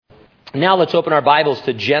Now let's open our Bibles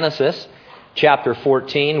to Genesis chapter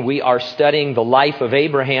 14. We are studying the life of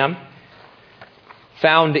Abraham,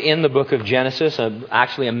 found in the book of Genesis,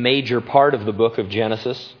 actually a major part of the book of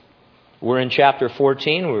Genesis. We're in chapter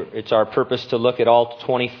 14. It's our purpose to look at all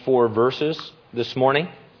 24 verses this morning.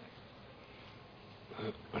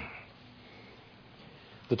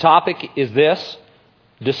 The topic is this: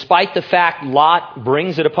 despite the fact Lot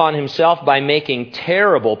brings it upon himself by making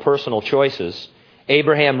terrible personal choices,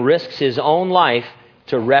 Abraham risks his own life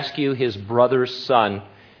to rescue his brother's son.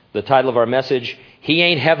 The title of our message: He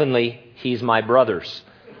Ain't Heavenly, He's My Brother's.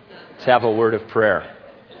 Let's have a word of prayer.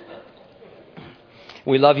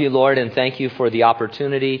 We love you, Lord, and thank you for the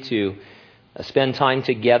opportunity to spend time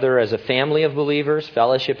together as a family of believers,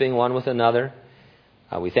 fellowshipping one with another.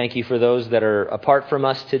 We thank you for those that are apart from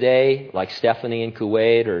us today, like Stephanie in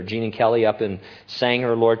Kuwait, or Jean and Kelly up in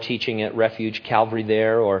Sanger, Lord, teaching at Refuge Calvary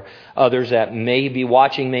there, or others that may be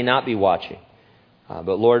watching, may not be watching.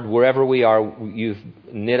 But Lord, wherever we are, you've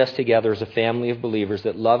knit us together as a family of believers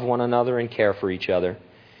that love one another and care for each other.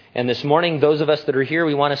 And this morning, those of us that are here,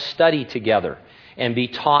 we want to study together and be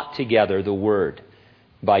taught together the Word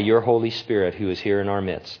by your Holy Spirit who is here in our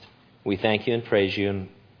midst. We thank you and praise you, and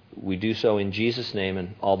we do so in Jesus' name,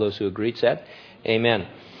 and all those who agreed said, Amen.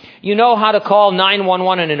 You know how to call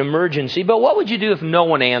 911 in an emergency, but what would you do if no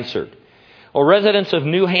one answered? Well, residents of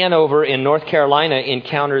New Hanover in North Carolina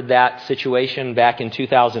encountered that situation back in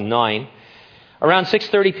 2009. Around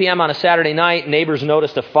 6:30 p.m. on a Saturday night, neighbors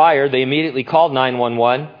noticed a fire. They immediately called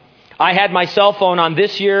 911. I had my cell phone on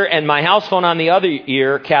this ear and my house phone on the other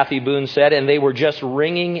ear, Kathy Boone said, and they were just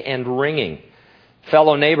ringing and ringing.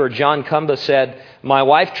 Fellow neighbor John Cumba said, my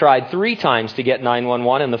wife tried 3 times to get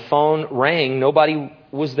 911 and the phone rang. Nobody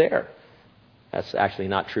was there. That's actually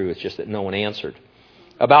not true. It's just that no one answered.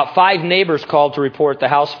 About 5 neighbors called to report the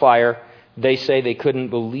house fire. They say they couldn't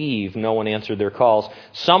believe no one answered their calls.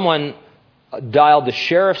 Someone dialed the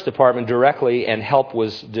sheriff's department directly and help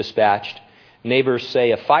was dispatched. Neighbors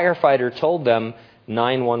say a firefighter told them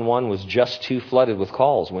 911 was just too flooded with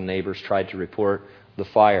calls when neighbors tried to report the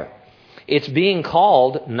fire. It's being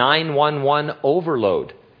called 911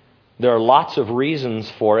 overload. There are lots of reasons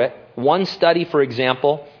for it. One study, for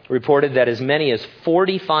example, reported that as many as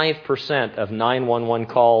 45% of 911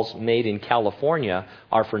 calls made in California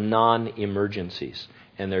are for non-emergencies,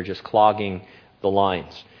 and they're just clogging the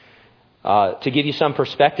lines. To give you some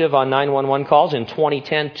perspective on 911 calls, in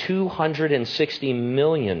 2010, 260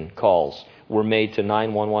 million calls were made to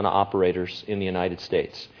 911 operators in the United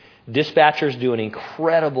States. Dispatchers do an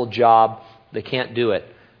incredible job. They can't do it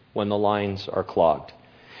when the lines are clogged.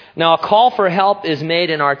 Now, a call for help is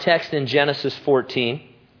made in our text in Genesis 14.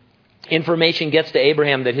 Information gets to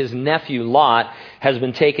Abraham that his nephew Lot has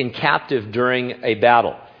been taken captive during a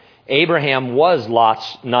battle. Abraham was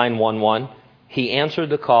Lot's 911. He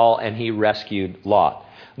answered the call and he rescued Lot.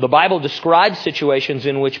 The Bible describes situations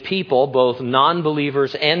in which people, both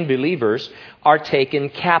non-believers and believers, are taken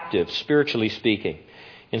captive, spiritually speaking.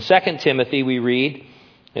 In 2 Timothy we read,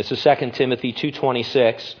 this is 2 Timothy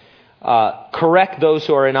 2:26, correct those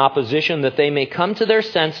who are in opposition that they may come to their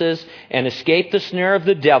senses and escape the snare of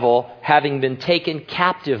the devil, having been taken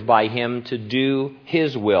captive by him to do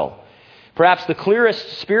his will. Perhaps the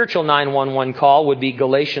clearest spiritual 911 call would be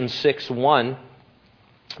Galatians 6:1.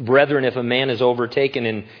 Brethren, if a man is overtaken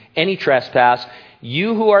in any trespass,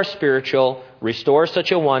 you who are spiritual, restore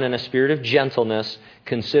such a one in a spirit of gentleness,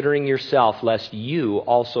 considering yourself, lest you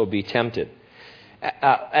also be tempted.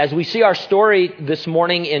 As we see our story this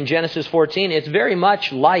morning in Genesis 14, it's very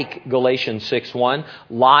much like Galatians 6:1.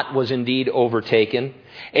 Lot was indeed overtaken.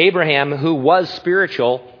 Abraham, who was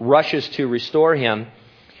spiritual, rushes to restore him.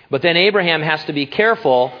 But then Abraham has to be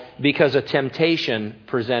careful because a temptation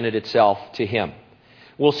presented itself to him.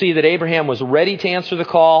 We'll see that Abraham was ready to answer the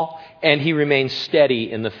call, and he remained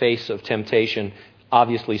steady in the face of temptation.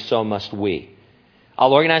 Obviously, so must we.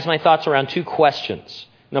 I'll organize my thoughts around 2 questions.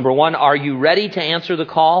 Number 1, are you ready to answer the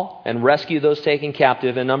call and rescue those taken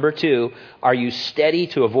captive? And number 2, are you steady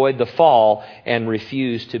to avoid the fall and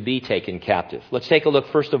refuse to be taken captive? Let's take a look,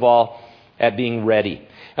 first of all, at being ready.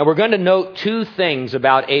 And we're going to note 2 things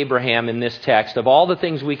about Abraham in this text. Of all the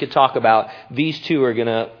things we could talk about, these 2 are going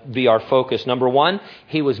to be our focus. Number 1,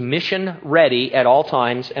 he was mission ready at all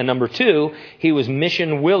times. And number 2, he was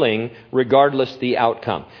mission willing regardless the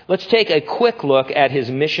outcome. Let's take a quick look at his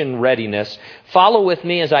mission readiness. Follow with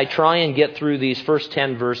me as I try and get through these first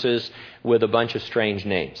 10 verses with a bunch of strange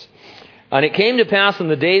names. And it came to pass in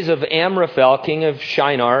the days of Amraphel, king of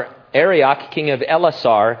Shinar, Arioch, king of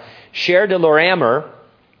Elasar, Sher-de-Loramer.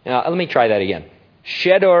 Now, let me try that again.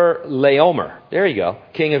 Chedorlaomer, there you go,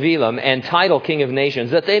 king of Elam, and Tidal, king of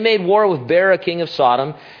nations, that they made war with Bera, king of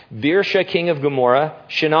Sodom, Birsha, king of Gomorrah,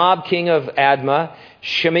 Shinab, king of Admah,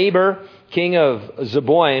 Shemeber, king of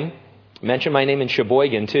Zeboim, mention my name in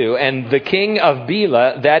Sheboygan too, and the king of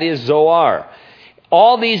Bela, that is Zoar.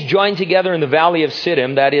 All these joined together in the valley of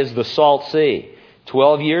Siddim, that is the Salt Sea.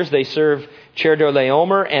 12 years they served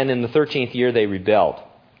Chedorlaomer, and in the 13th year they rebelled.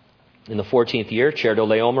 In the 14th year,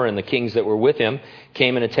 Chedorlaomer and the kings that were with him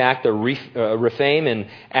came and attacked the Rephaim in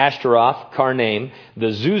Ashtaroth, Karnaim, the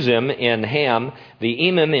Zuzim in Ham, the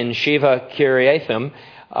Emim in Sheva Kiriathim,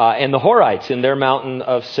 and the Horites in their mountain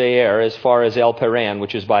of Seir as far as El Paran,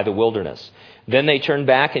 which is by the wilderness. Then they turned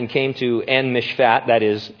back and came to En Mishpat, that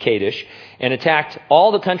is Kadesh, and attacked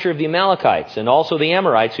all the country of the Amalekites and also the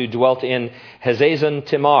Amorites who dwelt in Hazazon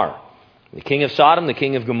Tamar. The king of Sodom, the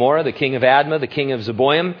king of Gomorrah, the king of Admah, the king of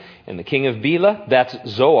Zeboim, and the king of Bela, that's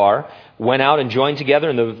Zoar, went out and joined together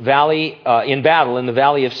in the valley in battle in the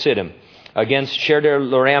valley of Siddim against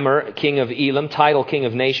Chedorlaomer, king of Elam, Tidal, king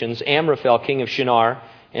of nations, Amraphel, king of Shinar,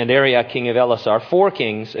 and Ariah, king of Elasar, 4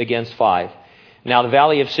 kings against 5. Now the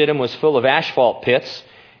valley of Siddim was full of asphalt pits,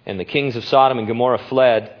 and the kings of Sodom and Gomorrah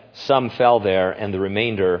fled. Some fell there, and the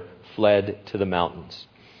remainder fled to the mountains.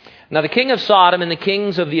 Now the king of Sodom and the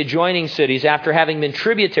kings of the adjoining cities, after having been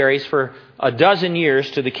tributaries for a dozen years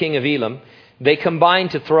to the king of Elam, they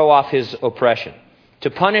combined to throw off his oppression. To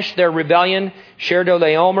punish their rebellion,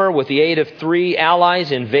 Chedorlaomer, with the aid of 3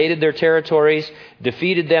 allies, invaded their territories,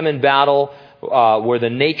 defeated them in battle, where the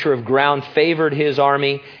nature of ground favored his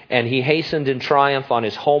army, and he hastened in triumph on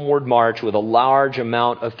his homeward march with a large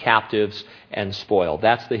amount of captives and spoil.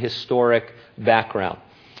 That's the historic background.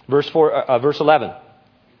 Verse 11.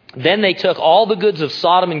 Then they took all the goods of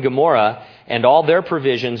Sodom and Gomorrah and all their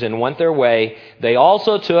provisions and went their way. They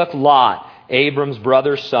also took Lot, Abram's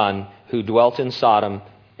brother's son, who dwelt in Sodom,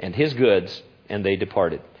 and his goods, and they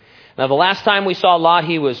departed. Now the last time we saw Lot,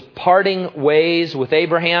 he was parting ways with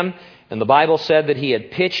Abraham, and the Bible said that he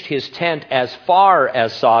had pitched his tent as far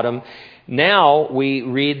as Sodom. Now we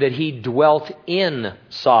read that he dwelt in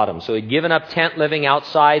Sodom. So he'd given up tent living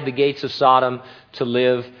outside the gates of Sodom to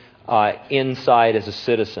live inside as a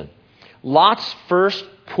citizen. Lot's first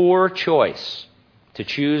poor choice to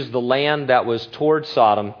choose the land that was toward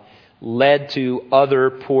Sodom led to other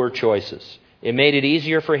poor choices. It made it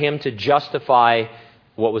easier for him to justify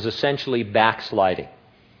what was essentially backsliding.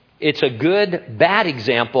 It's a good, bad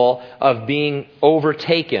example of being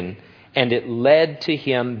overtaken, and it led to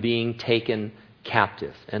him being taken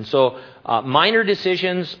captive. And so minor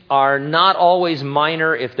decisions are not always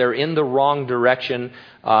minor if they're in the wrong direction.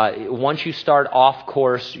 Once you start off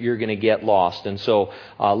course, you're going to get lost. And so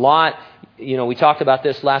Lot, we talked about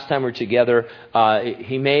this last time we were together.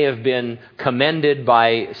 He may have been commended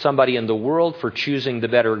by somebody in the world for choosing the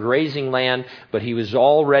better grazing land, but he was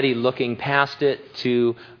already looking past it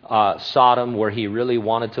to Sodom, where he really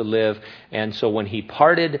wanted to live. And so when he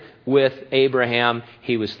parted with Abraham,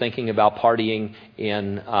 he was thinking about partying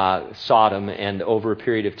in Sodom, and over a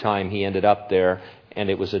period of time he ended up there, and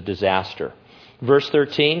it was a disaster. Verse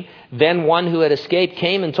 13, then one who had escaped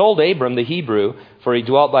came and told Abram the Hebrew, for he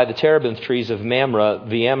dwelt by the terebinth trees of Mamre,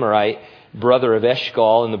 the Amorite, brother of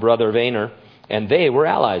Eshcol and the brother of Aner, and they were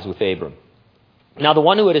allies with Abram. Now the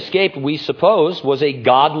one who had escaped, we suppose, was a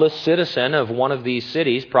godless citizen of one of these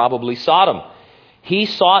cities, probably Sodom. He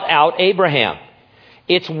sought out Abraham.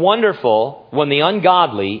 It's wonderful when the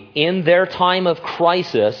ungodly, in their time of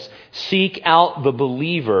crisis, seek out the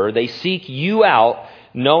believer. They seek you out,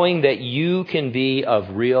 knowing that you can be of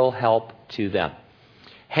real help to them.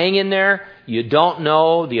 Hang in there. You don't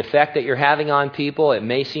know the effect that you're having on people. It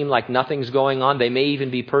may seem like nothing's going on. They may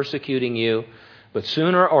even be persecuting you. But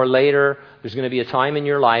sooner or later, there's going to be a time in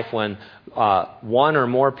your life when one or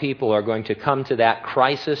more people are going to come to that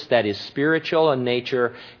crisis that is spiritual in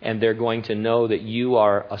nature, and they're going to know that you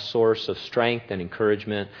are a source of strength and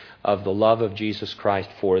encouragement of the love of Jesus Christ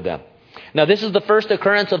for them. Now, this is the first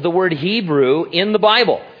occurrence of the word Hebrew in the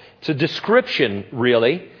Bible. It's a description,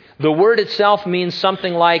 really. The word itself means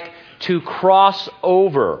something like to cross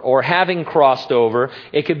over or having crossed over.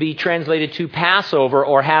 It could be translated to pass over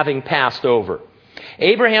or having passed over.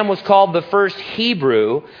 Abraham was called the first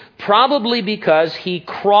Hebrew, probably because he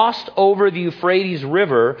crossed over the Euphrates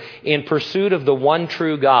River in pursuit of the one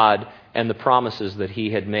true God and the promises that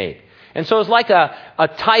he had made. And so it's like a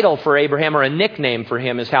title for Abraham, or a nickname for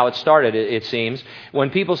him is how it started, it seems. When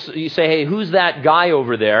people you say, hey, who's that guy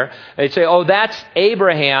over there? They'd say, oh, that's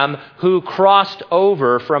Abraham who crossed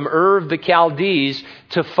over from Ur of the Chaldees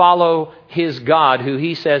to follow his God, who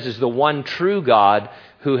he says is the one true God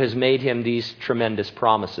who has made him these tremendous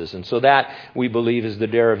promises. And so that, we believe, is the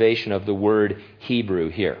derivation of the word Hebrew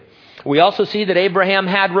here. We also see that Abraham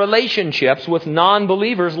had relationships with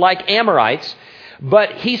non-believers like Amorites,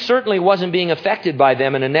 but he certainly wasn't being affected by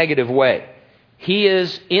them in a negative way. He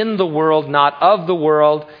is in the world, not of the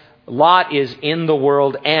world. Lot is in the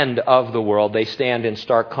world and of the world. They stand in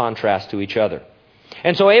stark contrast to each other.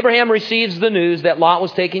 And so Abraham receives the news that Lot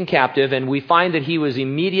was taken captive, and we find that he was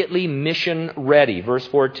immediately mission ready. Verse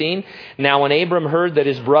 14, now when Abram heard that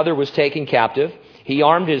his brother was taken captive, he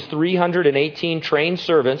armed his 318 trained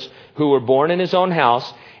servants who were born in his own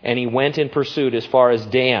house, and he went in pursuit as far as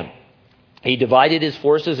Dan. He divided his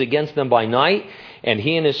forces against them by night, and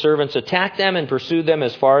he and his servants attacked them and pursued them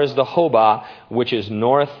as far as the Hobah, which is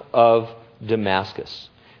north of Damascus.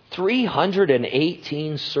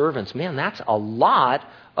 318 servants. Man, that's a lot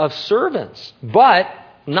of servants, but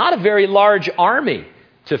not a very large army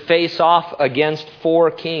to face off against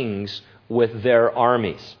 4 kings with their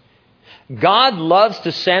armies. God loves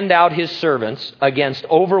to send out his servants against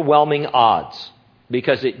overwhelming odds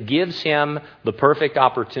because it gives him the perfect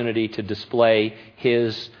opportunity to display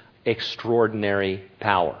his extraordinary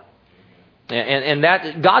power. And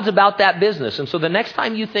that God's about that business. And so the next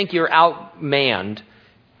time you think you're outmanned,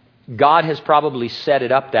 God has probably set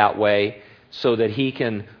it up that way so that he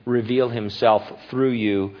can reveal himself through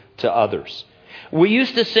you to others. We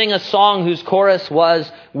used to sing a song whose chorus was,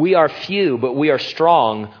 we are few, but we are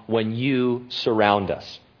strong when you surround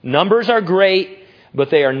us. Numbers are great, but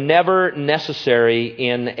they are never necessary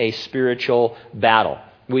in a spiritual battle.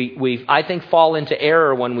 We I think, fall into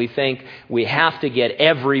error when we think we have to get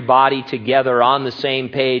everybody together on the same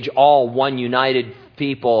page, all one united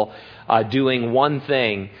people doing one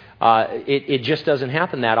thing. It just doesn't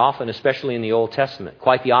happen that often, especially in the Old Testament.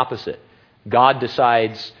 Quite the opposite. God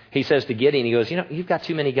decides, he says to Gideon, he goes, you've got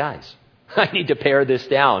too many guys. I need to pare this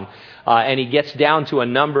down. And he gets down to a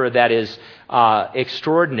number that is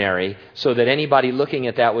extraordinary so that anybody looking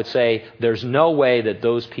at that would say, there's no way that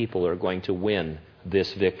those people are going to win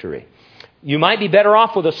this victory. You might be better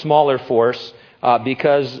off with a smaller force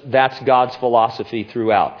because that's God's philosophy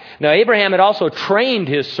throughout. Now, Abraham had also trained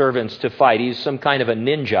his servants to fight. He's some kind of a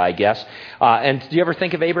ninja, I guess. And do you ever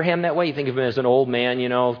think of Abraham that way? You think of him as an old man,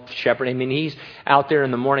 shepherding. I mean, he's out there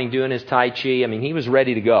in the morning doing his Tai Chi. I mean, he was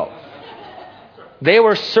ready to go. They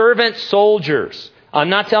were servant soldiers. I'm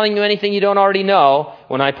not telling you anything you don't already know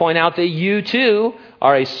when I point out that you too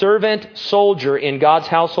are a servant soldier in God's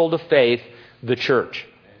household of faith, the church.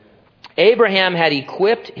 Abraham had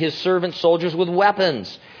equipped his servant soldiers with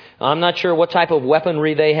weapons. I'm not sure what type of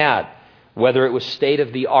weaponry they had, whether it was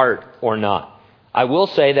state-of-the-art or not. I will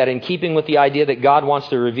say that in keeping with the idea that God wants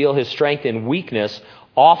to reveal his strength in weakness,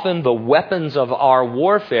 often the weapons of our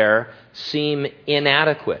warfare seem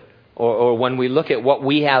inadequate. Or when we look at what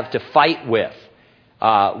we have to fight with,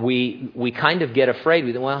 we kind of get afraid.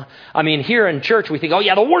 We think, here in church we think,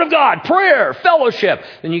 the Word of God, prayer, fellowship.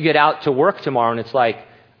 Then you get out to work tomorrow and it's like,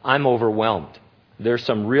 I'm overwhelmed. There's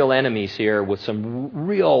some real enemies here with some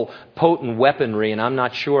real potent weaponry, and I'm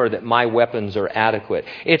not sure that my weapons are adequate.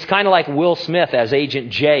 It's kind of like Will Smith as Agent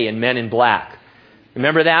J in Men in Black.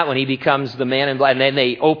 Remember that when he becomes the Man in Black, and then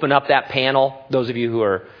they open up that panel. Those of you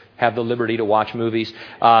who have the liberty to watch movies,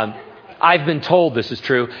 I've been told this is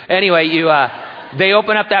true. Anyway, they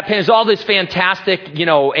open up that panel. There's all this fantastic,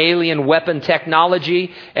 alien weapon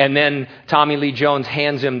technology, and then Tommy Lee Jones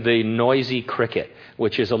hands him the noisy cricket,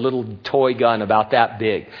 which is a little toy gun about that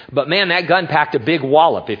big. But man, that gun packed a big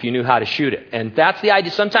wallop if you knew how to shoot it. And that's the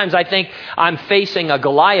idea. Sometimes I think I'm facing a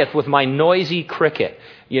Goliath with my noisy cricket.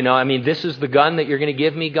 This is the gun that you're going to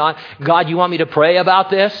give me, God? God, you want me to pray about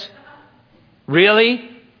this? Really?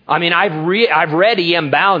 I've read E.M.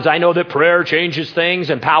 Bounds. I know that prayer changes things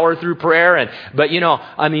and power through prayer. But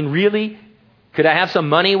really? Could I have some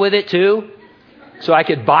money with it too? So I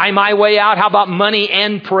could buy my way out? How about money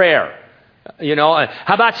and prayer?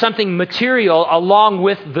 How about something material along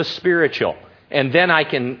with the spiritual? And then I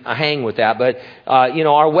can hang with that. But,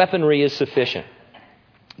 our weaponry is sufficient.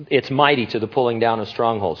 It's mighty to the pulling down of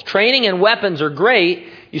strongholds. Training and weapons are great.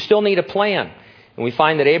 You still need a plan. And we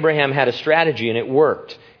find that Abraham had a strategy and it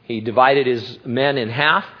worked. He divided his men in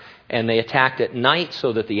half and they attacked at night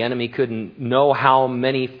so that the enemy couldn't know how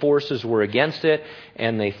many forces were against it,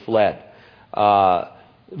 and they fled.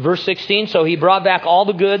 Verse 16, so he brought back all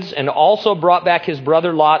the goods and also brought back his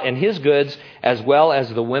brother Lot and his goods, as well as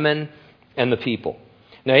the women and the people.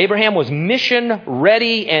 Now Abraham was mission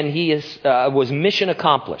ready and he was mission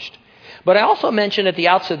accomplished. But I also mentioned at the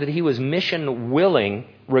outset that he was mission willing,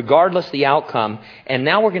 regardless the outcome. And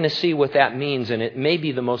now we're going to see what that means, and it may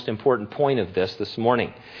be the most important point of this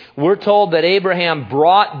morning. We're told that Abraham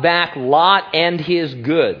brought back Lot and his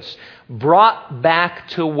goods. Brought back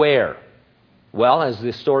to where? Well, as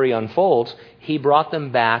the story unfolds, he brought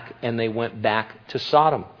them back and they went back to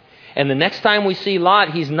Sodom. And the next time we see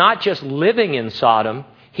Lot, he's not just living in Sodom.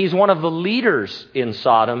 He's one of the leaders in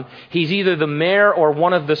Sodom. He's either the mayor or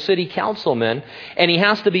one of the city councilmen. And he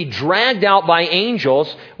has to be dragged out by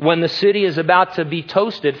angels when the city is about to be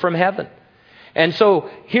toasted from heaven. And so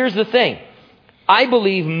here's the thing. I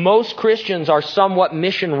believe most Christians are somewhat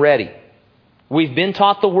mission ready. We've been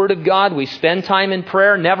taught the Word of God. We spend time in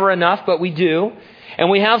prayer. Never enough, but we do. And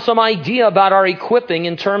we have some idea about our equipping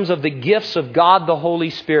in terms of the gifts of God the Holy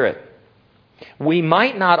Spirit. We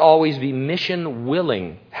might not always be mission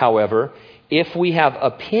willing, however, if we have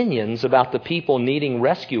opinions about the people needing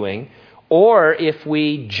rescuing, or if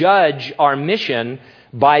we judge our mission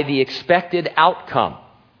by the expected outcome.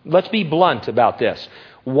 Let's be blunt about this.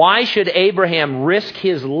 Why should Abraham risk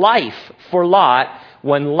his life for Lot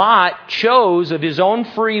when Lot chose of his own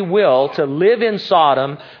free will to live in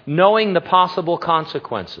Sodom, knowing the possible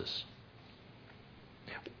consequences?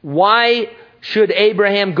 Why should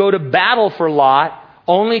Abraham go to battle for Lot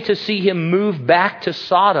only to see him move back to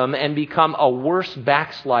Sodom and become a worse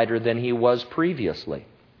backslider than he was previously?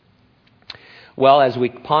 Well, as we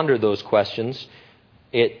ponder those questions,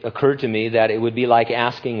 it occurred to me that it would be like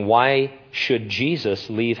asking, why should Jesus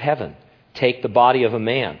leave heaven, take the body of a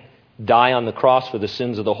man, die on the cross for the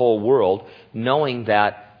sins of the whole world, knowing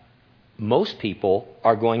that most people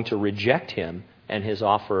are going to reject him and his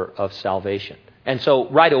offer of salvation? And so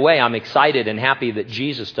right away, I'm excited and happy that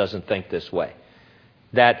Jesus doesn't think this way.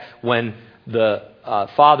 That when the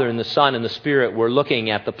Father and the Son and the Spirit were looking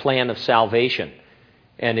at the plan of salvation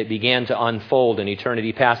and it began to unfold in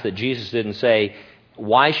eternity past, that Jesus didn't say,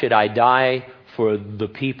 why should I die for the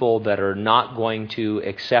people that are not going to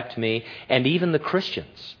accept me? And even the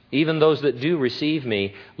Christians, even those that do receive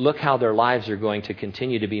me, look how their lives are going to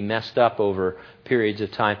continue to be messed up over periods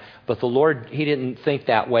of time. But the Lord, He didn't think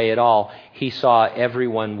that way at all. He saw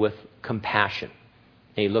everyone with compassion.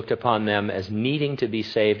 He looked upon them as needing to be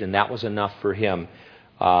saved, and that was enough for Him.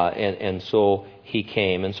 And so He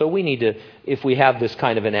came. And so we need to, if we have this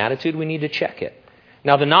kind of an attitude, we need to check it.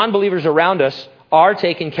 Now, the non-believers around us are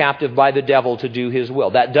taken captive by the devil to do his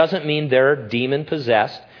will. That doesn't mean they're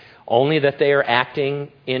demon-possessed, only that they are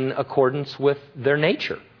acting in accordance with their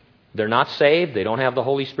nature. They're not saved. They don't have the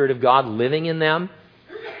Holy Spirit of God living in them.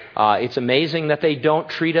 It's amazing that they don't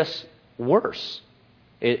treat us worse.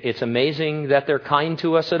 It's amazing that they're kind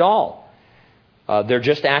to us at all. They're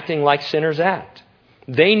just acting like sinners act.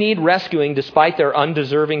 They need rescuing despite their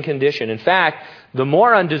undeserving condition. In fact, the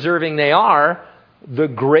more undeserving they are, the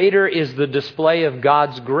greater is the display of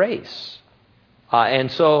God's grace.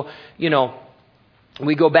 And so,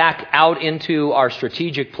 we go back out into our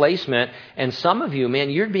strategic placement, and some of you, man,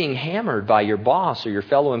 you're being hammered by your boss or your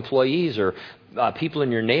fellow employees or people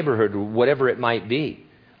in your neighborhood, or whatever it might be.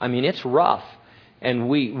 I mean, it's rough. And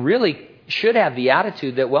we really should have the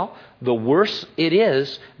attitude that, well, the worse it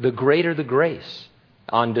is, the greater the grace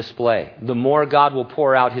on display. The more God will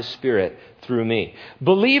pour out His Spirit through me.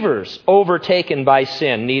 Believers overtaken by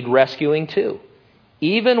sin need rescuing too.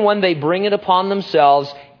 Even when they bring it upon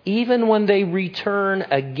themselves, even when they return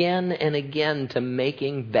again and again to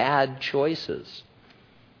making bad choices.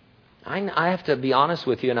 I have to be honest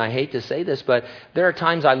with you, and I hate to say this, but there are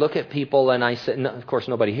times I look at people and I say, no, of course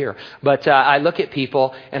nobody here, but I look at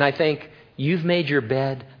people and I think, you've made your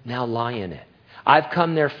bed, now lie in it. I've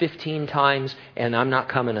come there 15 times and I'm not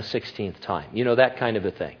coming a 16th time. That kind of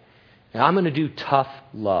a thing. Now I'm going to do tough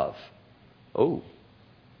love. Oh,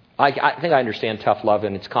 I think I understand tough love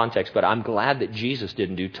in its context, but I'm glad that Jesus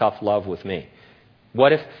didn't do tough love with me.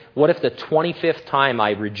 What if the 25th time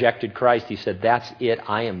I rejected Christ, He said, that's it,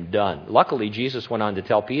 I am done. Luckily, Jesus went on to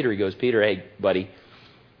tell Peter, He goes, Peter, hey, buddy,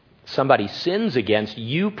 somebody sins against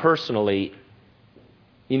you personally,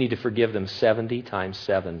 you need to forgive them 70 times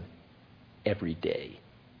 7 every day.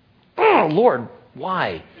 Oh, Lord,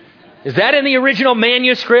 why? Is that in the original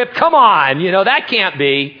manuscript? Come on, that can't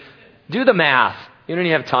be. Do the math. You don't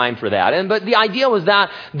even have time for that. But the idea was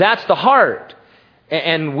that's the heart.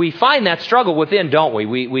 And we find that struggle within, don't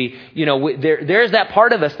we? There's that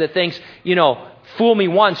part of us that thinks, fool me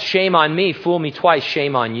once, shame on me. Fool me twice,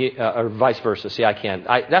 shame on you. Or vice versa. See, I can't.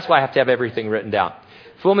 That's why I have to have everything written down.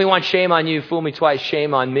 Fool me once, shame on you. Fool me twice,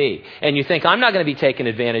 shame on me. And you think, I'm not going to be taken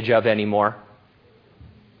advantage of anymore.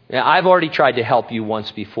 Yeah, I've already tried to help you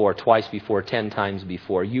once before, twice before, 10 times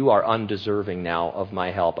before. You are undeserving now of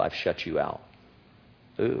my help. I've shut you out.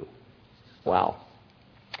 Ooh, wow.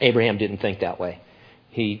 Abraham didn't think that way.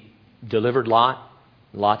 He delivered Lot.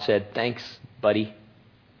 Lot said, thanks, buddy,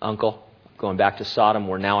 uncle. I'm going back to Sodom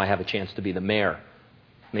where now I have a chance to be the mayor.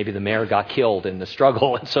 Maybe the mayor got killed in the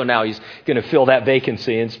struggle, and so now he's going to fill that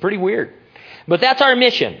vacancy. And it's pretty weird. But that's our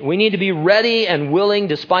mission. We need to be ready and willing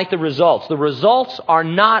despite the results. The results are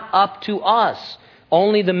not up to us,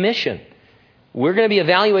 only the mission. We're going to be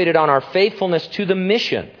evaluated on our faithfulness to the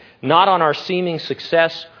mission, not on our seeming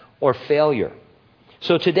success or failure.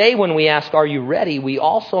 So today when we ask, are you ready, we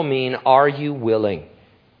also mean, are you willing?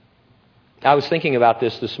 I was thinking about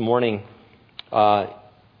this morning.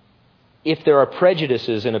 If there are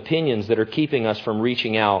prejudices and opinions that are keeping us from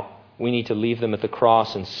reaching out, we need to leave them at the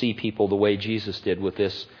cross and see people the way Jesus did with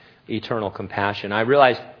this eternal compassion. I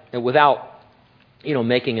realized that without,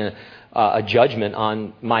 making a judgment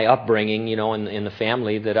on my upbringing, in the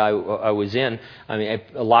family that I was in. I mean,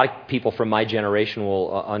 a lot of people from my generation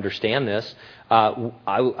will understand this.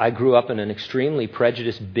 I grew up in an extremely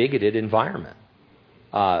prejudiced, bigoted environment.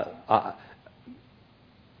 I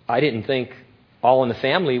didn't think All in the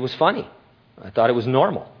Family was funny. I thought it was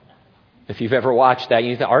normal. If you've ever watched that,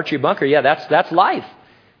 you think, Archie Bunker, yeah, that's life.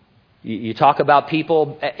 You talk about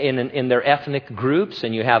people in their ethnic groups,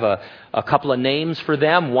 and you have a couple of names for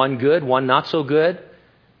them, one good, one not so good.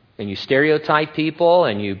 And you stereotype people,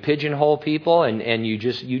 and you pigeonhole people, and you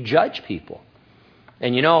judge people.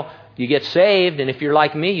 And you get saved, and if you're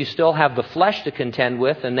like me, you still have the flesh to contend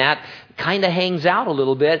with, and that kind of hangs out a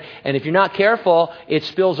little bit. And if you're not careful, it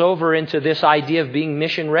spills over into this idea of being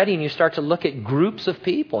mission ready, and you start to look at groups of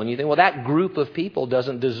people, and you think, well, that group of people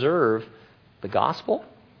doesn't deserve the gospel,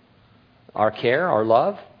 our care, our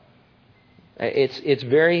love. It's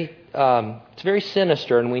very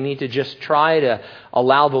sinister, and we need to just try to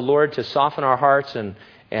allow the Lord to soften our hearts and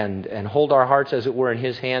hold our hearts, as it were, in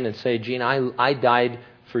His hand, and say, Gene, I died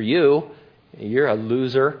for you. You're a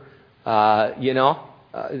loser. What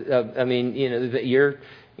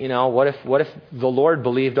if the Lord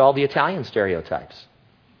believed all the Italian stereotypes?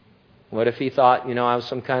 What if He thought, I was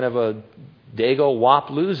some kind of a dago wop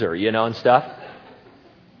loser, and stuff?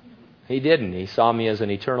 He didn't. He saw me as an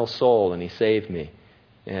eternal soul, and He saved me.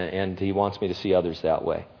 And He wants me to see others that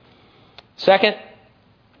way. Second,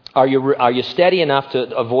 are you steady enough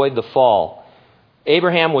to avoid the fall?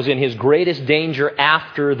 Abraham was in his greatest danger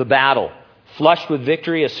after the battle. Flushed with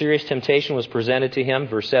victory, a serious temptation was presented to him.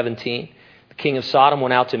 Verse 17. The king of Sodom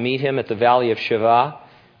went out to meet him at the valley of Shavah,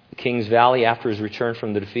 the king's valley, after his return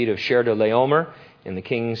from the defeat of Sher-de-Laomer. And the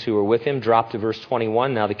kings who were with him dropped to verse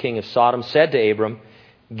 21. Now the king of Sodom said to Abram,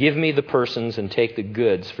 give me the persons and take the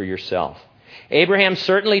goods for yourself. Abraham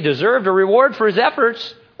certainly deserved a reward for his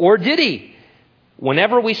efforts, or did he?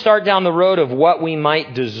 Whenever we start down the road of what we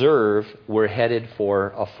might deserve, we're headed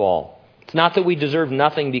for a fall. It's not that we deserve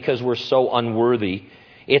nothing because we're so unworthy.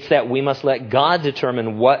 It's that we must let God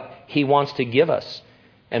determine what He wants to give us,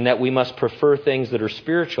 and that we must prefer things that are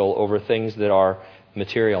spiritual over things that are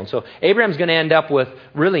material. And so Abraham's going to end up with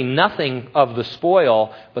really nothing of the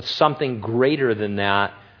spoil, but something greater than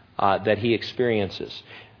that that he experiences.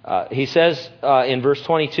 He says in verse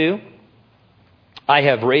 22, I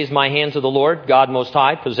have raised my hand to the Lord, God Most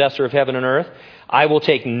High, possessor of heaven and earth. I will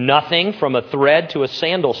take nothing from a thread to a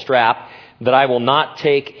sandal strap, that I will not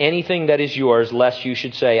take anything that is yours, lest you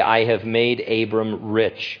should say, I have made Abram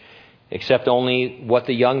rich, except only what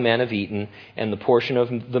the young men have eaten, and the portion of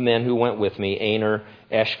the men who went with me, Aner,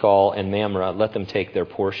 Eshcol, and Mamre, let them take their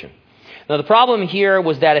portion. Now the problem here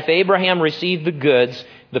was that if Abraham received the goods,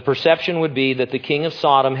 the perception would be that the king of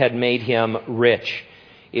Sodom had made him rich.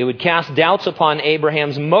 It would cast doubts upon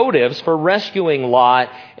Abraham's motives for rescuing Lot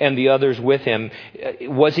and the others with him.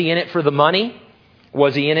 Was he in it for the money?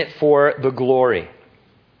 Was he in it for the glory?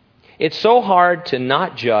 It's so hard to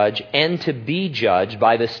not judge and to be judged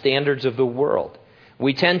by the standards of the world.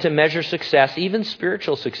 We tend to measure success, even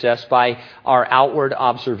spiritual success, by our outward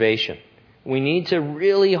observation. We need to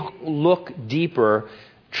really look deeper,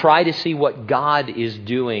 try to see what God is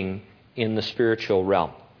doing in the spiritual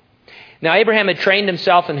realm. Now, Abraham had trained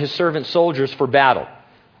himself and his servant soldiers for battle.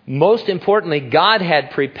 Most importantly, God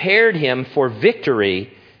had prepared him for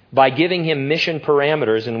victory by giving him mission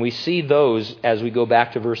parameters, and we see those as we go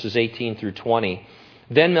back to verses 18 through 20.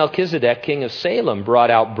 Then Melchizedek, king of Salem,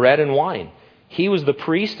 brought out bread and wine. He was the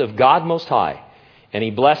priest of God Most High. And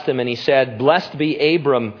he blessed him, and he said, blessed be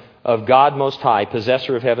Abram of God Most High,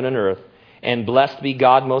 possessor of heaven and earth, and blessed be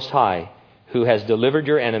God Most High, who has delivered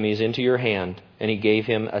your enemies into your hand. And he gave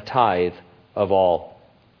him a tithe of all.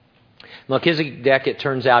 Melchizedek, it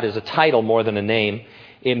turns out, is a title more than a name.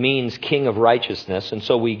 It means king of righteousness. And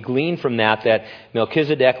so we glean from that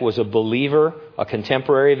Melchizedek was a believer, a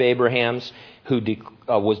contemporary of Abraham's, who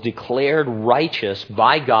was declared righteous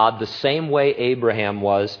by God the same way Abraham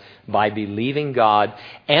was by believing God,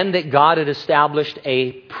 and that God had established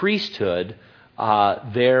a priesthood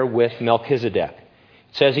there with Melchizedek.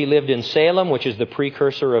 It says he lived in Salem, which is the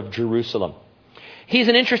precursor of Jerusalem. He's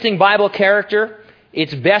an interesting Bible character.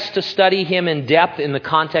 It's best to study him in depth in the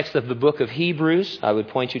context of the book of Hebrews. I would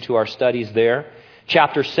point you to our studies there.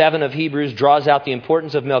 Chapter 7 of Hebrews draws out the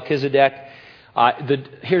importance of Melchizedek.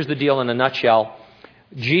 Here's the deal in a nutshell.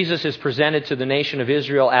 Jesus is presented to the nation of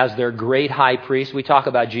Israel as their great high priest. We talk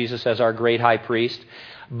about Jesus as our great high priest.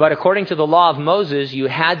 But according to the law of Moses, you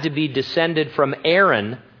had to be descended from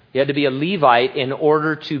Aaron. You had to be a Levite in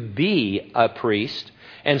order to be a priest.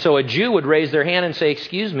 And so a Jew would raise their hand and say,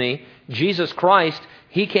 excuse me, Jesus Christ,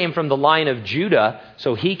 he came from the line of Judah,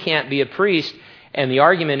 so he can't be a priest. And the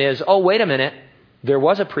argument is, oh, wait a minute, there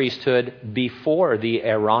was a priesthood before the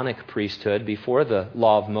Aaronic priesthood, before the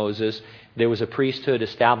law of Moses. There was a priesthood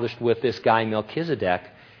established with this guy Melchizedek.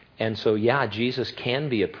 And so, yeah, Jesus can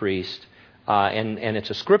be a priest. And it's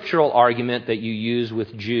a scriptural argument that you use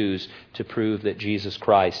with Jews to prove that Jesus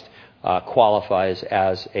Christ qualifies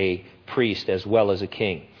as a priest as well as a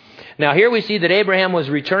king. Now here we see that Abraham was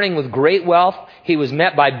returning with great wealth. He was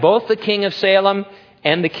met by both the king of Salem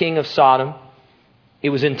and the king of Sodom. It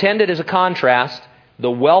was intended as a contrast.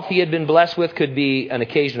 The wealth he had been blessed with could be an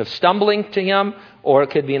occasion of stumbling to him, or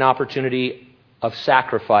it could be an opportunity of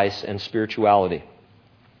sacrifice and spirituality.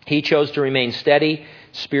 He chose to remain steady,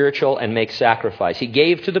 spiritual, and make sacrifice. He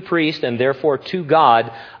gave to the priest, and therefore to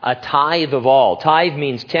God, a tithe of all. Tithe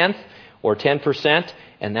means tenth or 10%,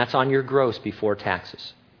 and that's on your gross before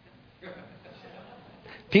taxes.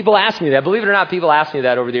 People ask me that. Believe it or not, people ask me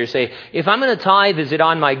that over there. Say, if I'm going to tithe, is it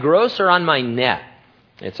on my gross or on my net?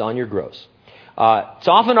 It's on your gross. It's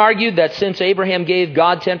often argued that since Abraham gave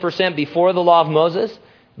God 10% before the law of Moses,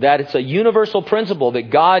 that it's a universal principle that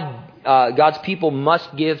God's people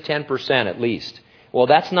must give 10% at least. Well,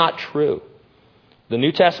 that's not true. The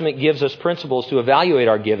New Testament gives us principles to evaluate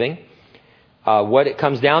our giving. What it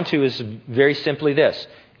comes down to is very simply this.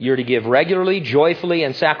 You're to give regularly, joyfully,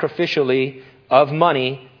 and sacrificially of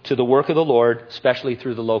money to the work of the Lord, especially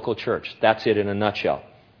through the local church. That's it in a nutshell.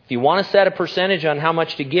 If you want to set a percentage on how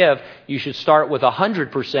much to give, you should start with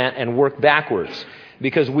 100% and work backwards.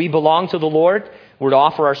 Because we belong to the Lord, we're to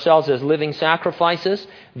offer ourselves as living sacrifices.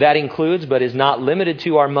 That includes, but is not limited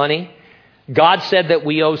to, our money. God said that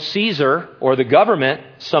we owe Caesar, or the government,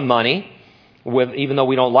 some money, even though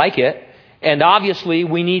we don't like it. And obviously,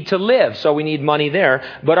 we need to live, so we need money there.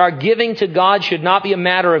 But our giving to God should not be a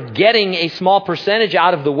matter of getting a small percentage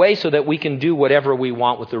out of the way so that we can do whatever we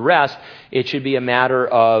want with the rest. It should be a matter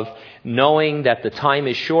of knowing that the time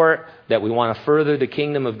is short, that we want to further the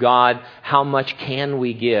kingdom of God. How much can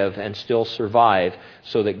we give and still survive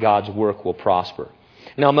so that God's work will prosper?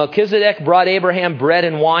 Now, Melchizedek brought Abraham bread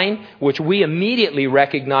and wine, which we immediately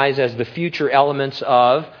recognize as the future elements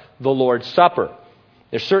of the Lord's Supper.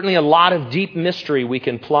 There's certainly a lot of deep mystery we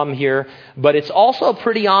can plumb here, but it's also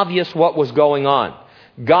pretty obvious what was going on.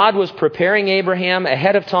 God was preparing Abraham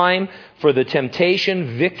ahead of time for the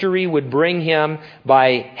temptation victory would bring him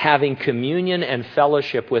by having communion and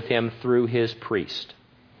fellowship with him through his priest.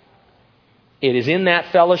 It is in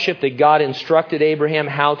that fellowship that God instructed Abraham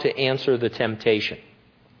how to answer the temptation.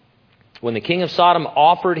 When the king of Sodom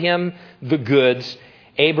offered him the goods,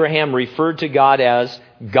 Abraham referred to God as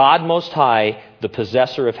God Most High, the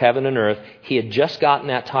possessor of heaven and earth. He had just gotten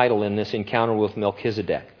that title in this encounter with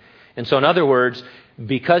Melchizedek. And so in other words,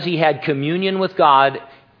 because he had communion with God,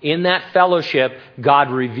 in that fellowship,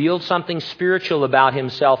 God revealed something spiritual about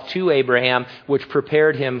himself to Abraham, which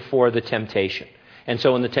prepared him for the temptation. And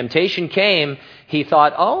so when the temptation came, he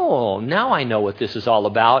thought, oh, now I know what this is all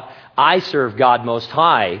about. I serve God Most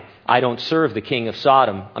High. I don't serve the king of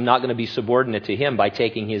Sodom. I'm not going to be subordinate to him by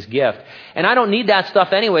taking his gift. And I don't need that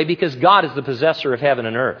stuff anyway because God is the possessor of heaven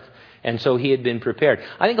and earth. And so he had been prepared.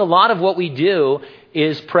 I think a lot of what we do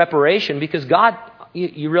is preparation because God,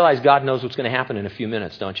 you realize God knows what's going to happen in a few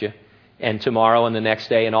minutes, don't you? And tomorrow and the next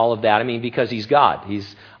day and all of that. I mean, because he's God.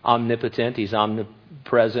 He's omnipotent. He's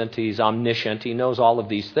omnipresent. He's omniscient. He knows all of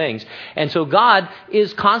these things. And so God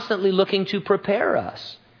is constantly looking to prepare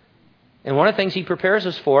us. And one of the things he prepares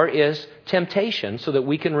us for is temptation so that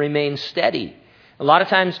we can remain steady. A lot of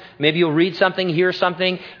times, maybe you'll read something, hear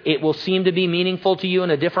something, it will seem to be meaningful to you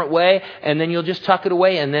in a different way, and then you'll just tuck it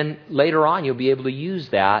away, and then later on you'll be able to use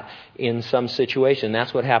that in some situation.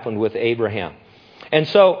 That's what happened with Abraham. And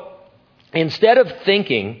so, instead of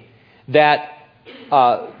thinking that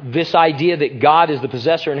this idea that God is the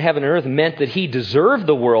possessor in heaven and earth meant that he deserved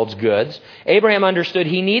the world's goods. Abraham understood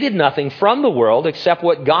he needed nothing from the world except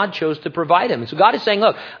what God chose to provide him. And so God is saying,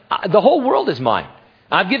 look, the whole world is mine.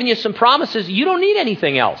 I've given you some promises. You don't need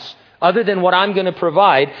anything else other than what I'm going to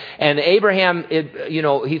provide. And Abraham,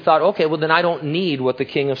 he thought, okay, well then I don't need what the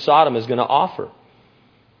king of Sodom is going to offer.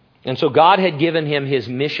 And so God had given him his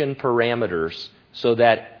mission parameters so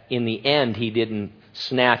that in the end he didn't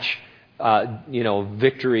snatch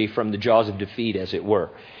victory from the jaws of defeat, as it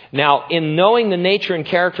were. Now, in knowing the nature and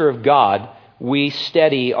character of God, we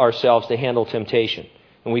steady ourselves to handle temptation.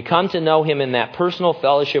 And we come to know him in that personal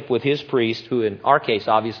fellowship with his priest, who in our case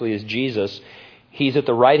obviously is Jesus. He's at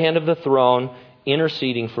the right hand of the throne,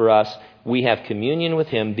 interceding for us. We have communion with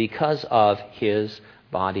him because of his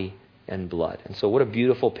body and blood. And so what a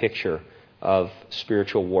beautiful picture of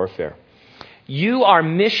spiritual warfare. You are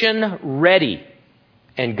mission ready.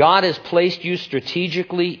 And God has placed you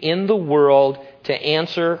strategically in the world to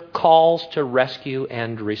answer calls to rescue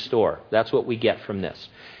and restore. That's what we get from this.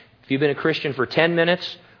 If you've been a Christian for 10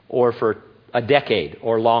 minutes or for a decade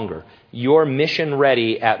or longer, you're mission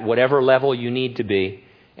ready at whatever level you need to be.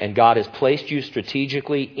 And God has placed you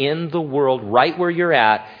strategically in the world right where you're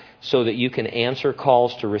at so that you can answer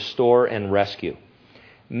calls to restore and rescue.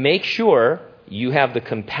 Make sure you have the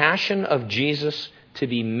compassion of Jesus to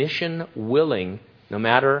be mission willing no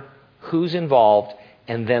matter who's involved,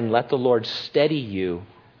 and then let the Lord steady you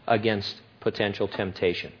against potential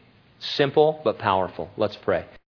temptation. Simple but powerful. Let's pray.